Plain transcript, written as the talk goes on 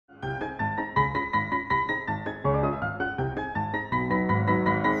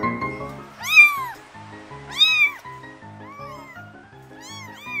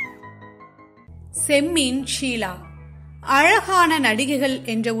செம்மீன் ஷீலா. அழகான நடிகைகள்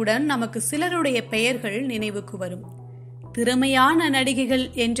என்றவுடன் நமக்கு சிலருடைய பெயர்கள் நினைவுக்கு வரும். திறமையான நடிகைகள்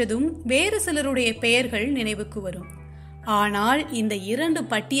என்றதும் வேறு சிலருடைய பெயர்கள் நினைவுக்கு வரும். ஆனால் இந்த இரண்டு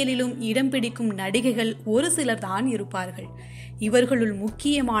பட்டியலிலும் இடம் பிடிக்கும் நடிகைகள் ஒரு சிலர் தான் இருப்பார்கள். இவர்களுள்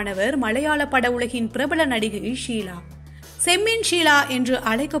முக்கியமானவர் மலையாள பட உலகின் பிரபல நடிகை ஷீலா. செம்மீன் ஷீலா என்று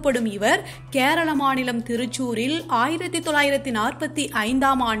அழைக்கப்படும் இவர் கேரள மாநிலம் திருச்சூரில்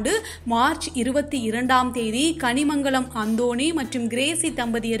 1945 மார்ச் 22 கனிமங்கலம் அந்தோணி மற்றும் கிரேசி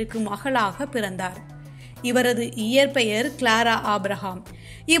தம்பதியருக்கு மகளாக பிறந்தார். இவரது இயற்பெயர் கிளாரா ஆப்ரஹாம்.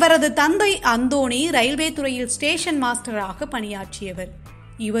 இவரது தந்தை அந்தோணி ரயில்வே துறையில் ஸ்டேஷன் மாஸ்டராக பணியாற்றியவர்.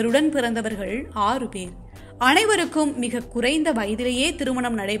 இவருடன் பிறந்தவர்கள் 6 பேர். அனைவருக்கும் மிக குறைந்த வயதிலேயே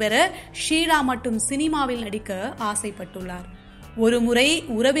திருமணம் நடைபெற ஷீலா மட்டும் சினிமாவில் நடிக்க ஆசைப்பட்டுள்ளார். ஒருமுறை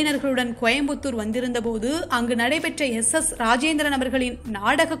உறவினர்களுடன் கோயம்புத்தூர் வந்திருந்த போது அங்கு நடைபெற்ற SS ராஜேந்திரன் அவர்களின்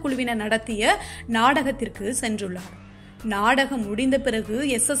நாடக குழுவினர் நடத்திய நாடகத்திற்கு சென்றுள்ளார். நாடகம் முடிந்த பிறகு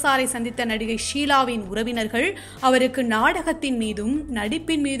SSRஐ சந்தித்த நடிகை ஷீலாவின் உறவினர்கள் அவருக்கு நாடகத்தின் மீதும்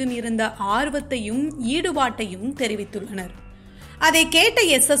நடிப்பின் மீதும் இருந்த ஆர்வத்தையும் ஈடுபாட்டையும் தெரிவித்துள்ளனர். அதை கேட்ட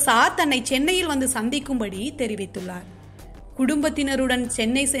SSR தன்னை சென்னையில் வந்து சந்திக்கும்படி தெரிவித்துள்ளார். குடும்பத்தினருடன்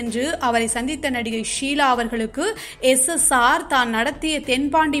சென்னை சென்று அவரை சந்தித்த நடிகை ஷீலா அவர்களுக்கு SSR தான் நடத்திய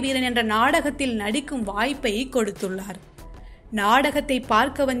தென்பாண்டி வீரன் என்ற நாடகத்தில் நடிக்கும் வாய்ப்பை கொடுத்துள்ளார். நாடகத்தை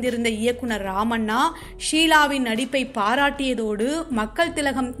பார்க்க வந்திருந்த இயக்குனர் ராமண்ணா ஷீலாவின் நடிப்பை பாராட்டியதோடு மக்கள்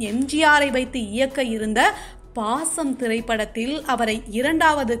திலகம் MGRஐ வைத்து இயக்க இருந்த பாசம் திரைப்படத்தில் அவரை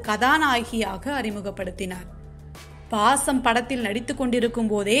 2வது கதாநாயகியாக அறிமுகப்படுத்தினார். பாசம் படத்தில் நடித்துக் கொண்டிருக்கும்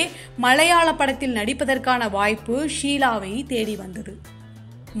போதே மலையாள படத்தில் நடிப்பதற்கான வாய்ப்பு ஷீலாவை தேடி வந்தது.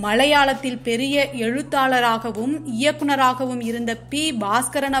 மலையாளத்தில் பெரிய எழுத்தாளராகவும் இயக்குனராகவும் இருந்த P.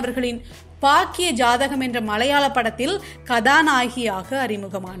 பாஸ்கரன் அவர்களின் பாக்கிய ஜாதகம் என்ற மலையாள படத்தில் கதாநாயகியாக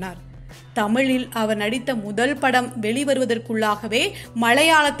அறிமுகமானார். தமிழில் அவர் நடித்த முதல் படம் வெளிவருவதற்குள்ளாகவே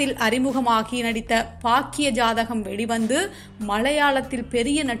மலையாளத்தில் அறிமுகமாகி நடித்த பாக்கிய ஜாதகம் வெளிவந்து மலையாளத்தில்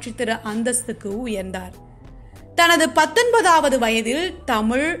பெரிய நட்சத்திர அந்தஸ்துக்கு உயர்ந்தார். தனது 19வது வயதில்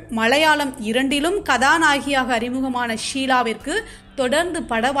தமிழ் மலையாளம் இரண்டிலும் கதாநாயகியாக அறிமுகமான ஷீலாவிற்கு தொடர்ந்து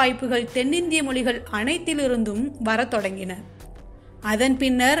பட வாய்ப்புகள் தென்னிந்திய மொழிகள் அனைத்திலிருந்தும் வரத் தொடங்கின. அதன்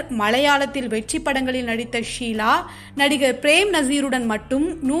பின்னர் மலையாளத்தில் வெற்றி படங்களில் நடித்த ஷீலா நடிகர் பிரேம் நசீருடன் மட்டும்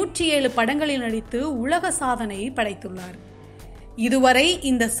 107 படங்களில் நடித்து உலக சாதனை படைத்துள்ளார். இதுவரை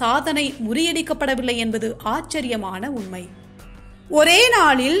இந்த சாதனை முறியடிக்கப்படவில்லை என்பது ஆச்சரியமான உண்மை. ஒரே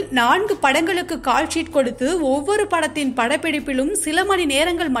நாளில் 4 படங்களுக்கு கால்ஷீட் கொடுத்து ஒவ்வொரு படத்தின் படப்பிடிப்பிலும் சில மணி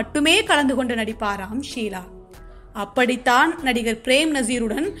நேரங்கள் மட்டுமே கலந்து கொண்டு நடிப்பாராம் ஷீலா. அப்படித்தான் நடிகர் பிரேம்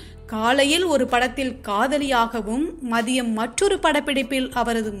நசீருடன் காலையில் ஒரு படத்தில் காதலியாகவும், மதியம் மற்றொரு படப்பிடிப்பில்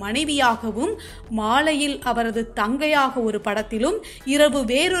அவரது மனைவியாகவும், மாலையில் அவரது தங்கையாக ஒரு படத்திலும், இரவு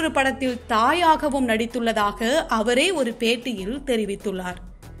வேறொரு படத்தில் தாயாகவும் நடித்துள்ளதாக அவரே ஒரு பேட்டியில் தெரிவித்துள்ளார்.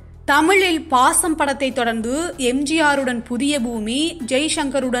 தமிழில் பாசம் படத்தை தொடர்ந்து MGRுடன் புதிய பூமி,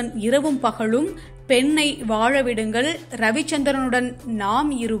 ஜெய்சங்கருடன் இரவும் பகலும், பெண்ணை வாழவிடுங்கள், ரவிச்சந்திரனுடன் நாம்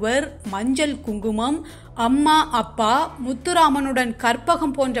இருவர், மஞ்சள் குங்குமம், அம்மா அப்பா, முத்துராமனுடன்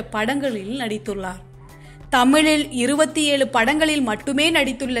கற்பகம் போன்ற படங்களில் நடித்துள்ளார். தமிழில் 27 படங்களில் மட்டுமே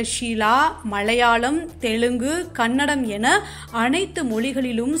நடித்துள்ள ஷீலா மலையாளம், தெலுங்கு, கன்னடம் என அனைத்து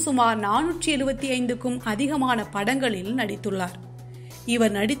மொழிகளிலும் சுமார் 475க்கும் அதிகமான படங்களில் நடித்துள்ளார்.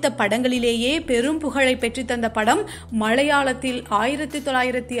 இவர் நடித்த படங்களிலேயே பெரும் புகழை பெற்றுத்தந்த படம் மலையாளத்தில்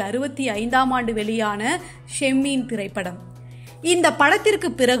 1965 வெளியான ஷெம்மீன் திரைப்படம். இந்த படத்திற்கு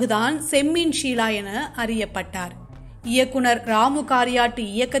பிறகுதான் செம்மீன் ஷீலா என அறியப்பட்டார். இயக்குனர் ராமு காரியாட்டு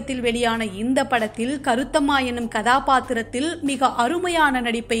இயக்கத்தில் வெளியான இந்த படத்தில் கருத்தம்மா எனும் கதாபாத்திரத்தில் மிக அருமையான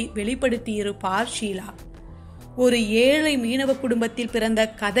நடிப்பை வெளிப்படுத்தியிருப்பார் ஷீலா. ஒரு ஏழை மீனவ குடும்பத்தில் பிறந்த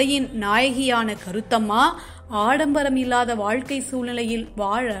கதையின் நாயகியான கருத்தம்மா ஆடம்பரம் இல்லாத வாழ்க்கை சூழ்நிலையில்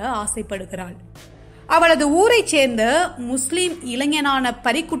வாழ ஆசைப்படுகிறாள். அவளது ஊரைச் சேர்ந்த முஸ்லிம் இளைஞனான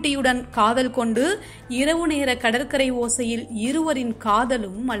பரிக்குட்டியுடன் காதல் கொண்டு இரவு நேர கடற்கரை ஓசையில் இருவரின்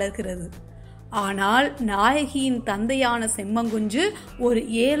காதலும் மலர்கிறது. ஆனால் நாயகியின் தந்தையான செம்மங்குஞ்சு ஒரு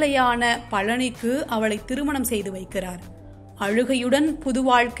ஏழையான பழனிக்கு அவளை திருமணம் செய்து வைக்கிறார். அழுகையுடன் புது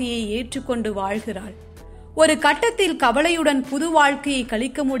வாழ்க்கையை ஏற்றுக்கொண்டு வாழ்கிறாள். ஒரு கட்டத்தில் கவலையுடன் புது வாழ்க்கையை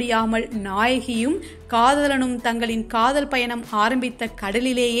கழிக்க முடியாமல் நாயகியும் காதலனும் தங்களின் காதல் பயணம் ஆரம்பித்த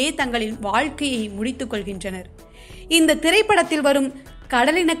கடலிலேயே தங்களின் வாழ்க்கையை முடித்துக் கொள்கின்றனர். இந்த திரைப்படத்தில் வரும்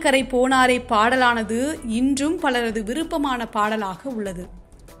கடலினக்கரை போனாரே பாடலானது இன்றும் பலரது விருப்பமான பாடலாக உள்ளது.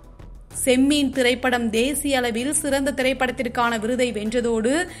 செம்மீன் திரைப்படம் தேசிய அளவில் சிறந்த திரைப்படத்திற்கான விருதை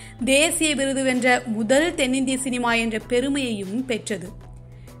வென்றதோடு தேசிய விருது வென்ற முதல் தென்னிந்திய சினிமா என்ற பெருமையையும் பெற்றது.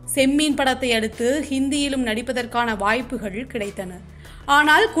 செம்மீன் படத்தை அடுத்து ஹிந்தியிலும் நடிப்பதற்கான வாய்ப்புகள் கிடைத்தன.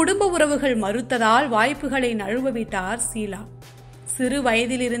 ஆனால் குடும்ப உறவுகள் மறுத்ததால் வாய்ப்புகளை நழுவவிட்டார் ஷீலா. சிறு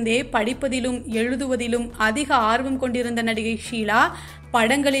வயதிலிருந்தே படிப்பதிலும் எழுதுவதிலும் அதிக ஆர்வம் கொண்டிருந்த நடிகை ஷீலா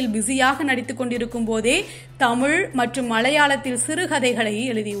படங்களில் பிஸியாக நடித்துக் கொண்டிருக்கும் போதே தமிழ் மற்றும் மலையாளத்தில் சிறுகதைகளை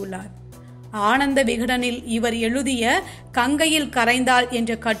எழுதியுள்ளார். ஆனந்த விகடனில் இவர் எழுதிய கங்கையில் கரைந்தாள்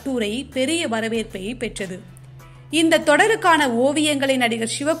என்ற கட்டுரை பெரிய வரவேற்பை பெற்றது. இந்த தொடருக்கான ஓவியங்களை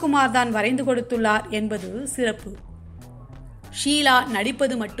நடிகர் சிவகுமார் தான் வரைந்து கொடுத்துள்ளார் என்பது சிறப்பு. ஷீலா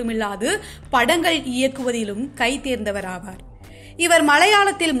நடிப்பது மட்டுமில்லாது படங்கள் இயக்குவதிலும் கை தேர்ந்தவராவார். இவர்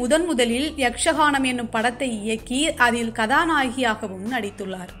மலையாளத்தில் முதலில் யக்ஷகானம் என்னும் படத்தை இயக்கி அதில் கதாநாயகியாகவும்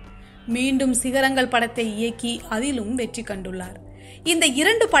நடித்துள்ளார். மீண்டும் சிகரங்கள் படத்தை இயக்கி அதிலும் வெற்றி கண்டுள்ளார். இந்த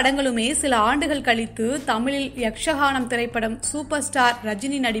 2 படங்களுமே சில ஆண்டுகள் கழித்து தமிழில் யக்ஷகானம் திரைப்படம் சூப்பர் ஸ்டார்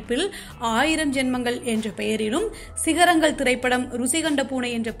ரஜினி நடிப்பில் 1000 ஜென்மங்கள் என்ற பெயரிலும், சிகரங்கள் திரைப்படம் ருசிகண்ட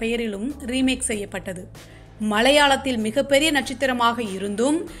பூனை என்ற பெயரிலும் ரீமேக் செய்யப்பட்டது. மலையாளத்தில் மிகப்பெரிய நட்சத்திரமாக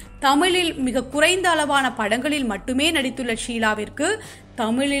இருந்தும் தமிழில் மிக குறைந்த அளவான படங்களில் மட்டுமே நடித்துள்ள ஷீலாவிற்கு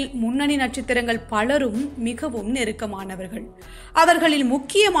தமிழில் முன்னணி நட்சத்திரங்கள் பலரும் மிகவும் நெருக்கமானவர்கள். அவர்களில்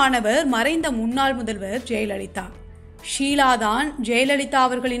முக்கியமானவர் மறைந்த முன்னாள் முதல்வர் ஜெயலலிதா. ஷீலா தான் ஜெயலலிதா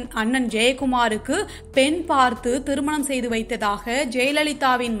அவர்களின் அண்ணன் ஜெயக்குமாருக்கு பெண் பார்த்து திருமணம் செய்து வைத்ததாக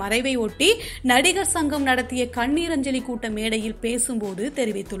ஜெயலலிதாவின் மறைவை ஒட்டி நடிகர் சங்கம் நடத்திய கண்ணீரஞ்சலி கூட்ட மேடையில் பேசும்போது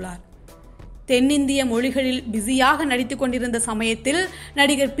தெரிவித்துள்ளார். தென்னிந்திய மொழிகளில் பிஸியாக நடித்துக் கொண்டிருந்த சமயத்தில்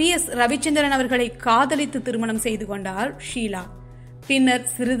நடிகர் PS ரவிச்சந்திரன் அவர்களை காதலித்து திருமணம் செய்து கொண்டார் ஷீலா. பின்னர்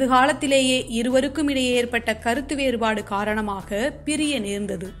சிறிது காலத்திலேயே இருவருக்கும் இடையே ஏற்பட்ட கருத்து வேறுபாடு காரணமாக பிரிய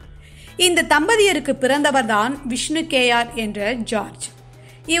நேர்ந்தது. இந்த தம்பதியருக்கு பிறந்தவர்தான் விஷ்ணு KR என்ற ஜார்ஜ்.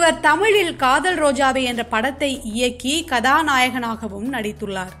 இவர் தமிழில் காதல் ரோஜாவே என்ற படத்தை இயக்கி கதாநாயகனாகவும்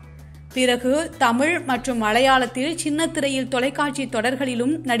நடித்துள்ளார். பிறகு தமிழ் மற்றும் மலையாளத்தில் சின்னத்திரையில் தொலைக்காட்சி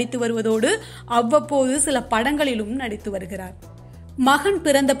தொடர்களிலும் நடித்து வருவதோடு அவ்வப்போது சில படங்களிலும் நடித்து வருகிறார். மகன்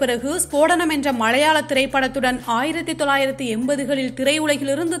பிறந்த பிறகு ஸ்போடனம் என்ற மலையாள திரைப்படத்துடன் 1980களில்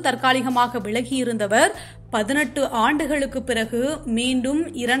திரையுலகிலிருந்து தற்காலிகமாக விலகியிருந்தவர் 18 ஆண்டுகளுக்கு பிறகு மீண்டும்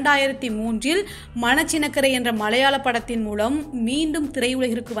 2003இல் மணச்சினக்கரை என்ற மலையாள படத்தின் மூலம் மீண்டும்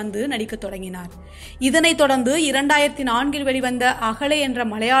திரையுலகிற்கு வந்து நடிக்க தொடங்கினார். இதனைத் தொடர்ந்து 2004இல் வெளிவந்த அகலே என்ற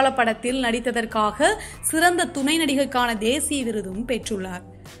மலையாள படத்தில் நடித்ததற்காக சிறந்த துணை நடிகைக்கான தேசிய விருதும் பெற்றுள்ளார்.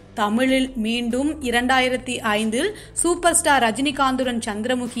 தமிழில் மீண்டும் 2005இல் சூப்பர் ஸ்டார் ரஜினிகாந்துடன்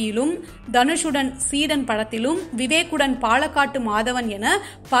சந்திரமுகியிலும், தனுஷுடன் சீடன் படத்திலும், விவேக்குடன் பாலக்காட்டு மாதவன் என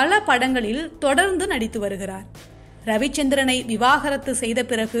பல படங்களில் தொடர்ந்து நடித்து வருகிறார். ரவிச்சந்திரனை விவாகரத்து செய்த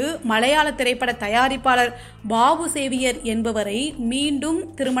பிறகு மலையாள திரைப்பட தயாரிப்பாளர் பாபு சேவியர் என்பவரை மீண்டும்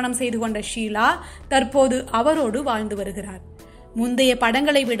திருமணம் செய்து கொண்ட ஷீலா தற்போது அவரோடு வாழ்ந்து வருகிறார். முந்தைய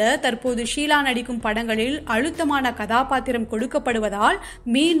படங்களை விட தற்போது ஷீலா நடிக்கும் படங்களில் அழுத்தமான கதாபாத்திரம் கொடுக்கப்படுவதால்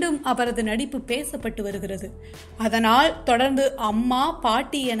மீண்டும் அவரது நடிப்பு பேசப்பட்டு வருகிறது. அதனால் தொடர்ந்து அம்மா,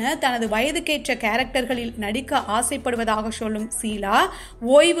 பாட்டி என தனது வயதுக்கேற்ற கேரக்டர்களில் நடிக்க ஆசைப்படுவதாக சொல்லும் ஷீலா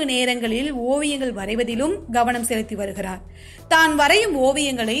ஓய்வு நேரங்களில் ஓவியங்கள் வரைவதிலும் கவனம் செலுத்தி வருகிறார். தான் வரையும்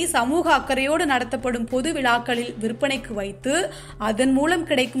ஓவியங்களை சமூக அக்கறையோடு நடத்தப்படும் பொது விழாக்களில் விற்பனைக்கு வைத்து அதன் மூலம்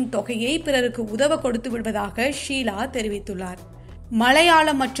கிடைக்கும் தொகையை பிறருக்கு உதவ கொடுத்து விடுவதாக ஷீலா தெரிவித்துள்ளார்.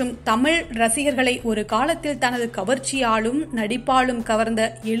 மலையாளம் மற்றும் தமிழ் ரசிகர்களை ஒரு காலத்தில் தனது கவர்ச்சியாலும் நடிப்பாலும் கவர்ந்த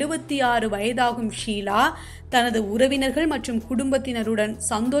 76 வயதாகும் ஷீலா தனது உறவினர்கள் மற்றும் குடும்பத்தினருடன்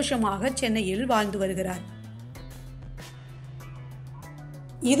சந்தோஷமாக சென்னையில் வாழ்ந்து வருகிறார்.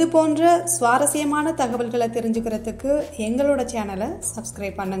 இது போன்ற சுவாரஸ்யமான தகவல்களை தெரிஞ்சுக்கிறதுக்கு எங்களோட சேனலை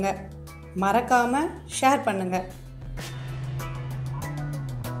சப்ஸ்கிரைப் பண்ணுங்க. மறக்காம ஷேர் பண்ணுங்க.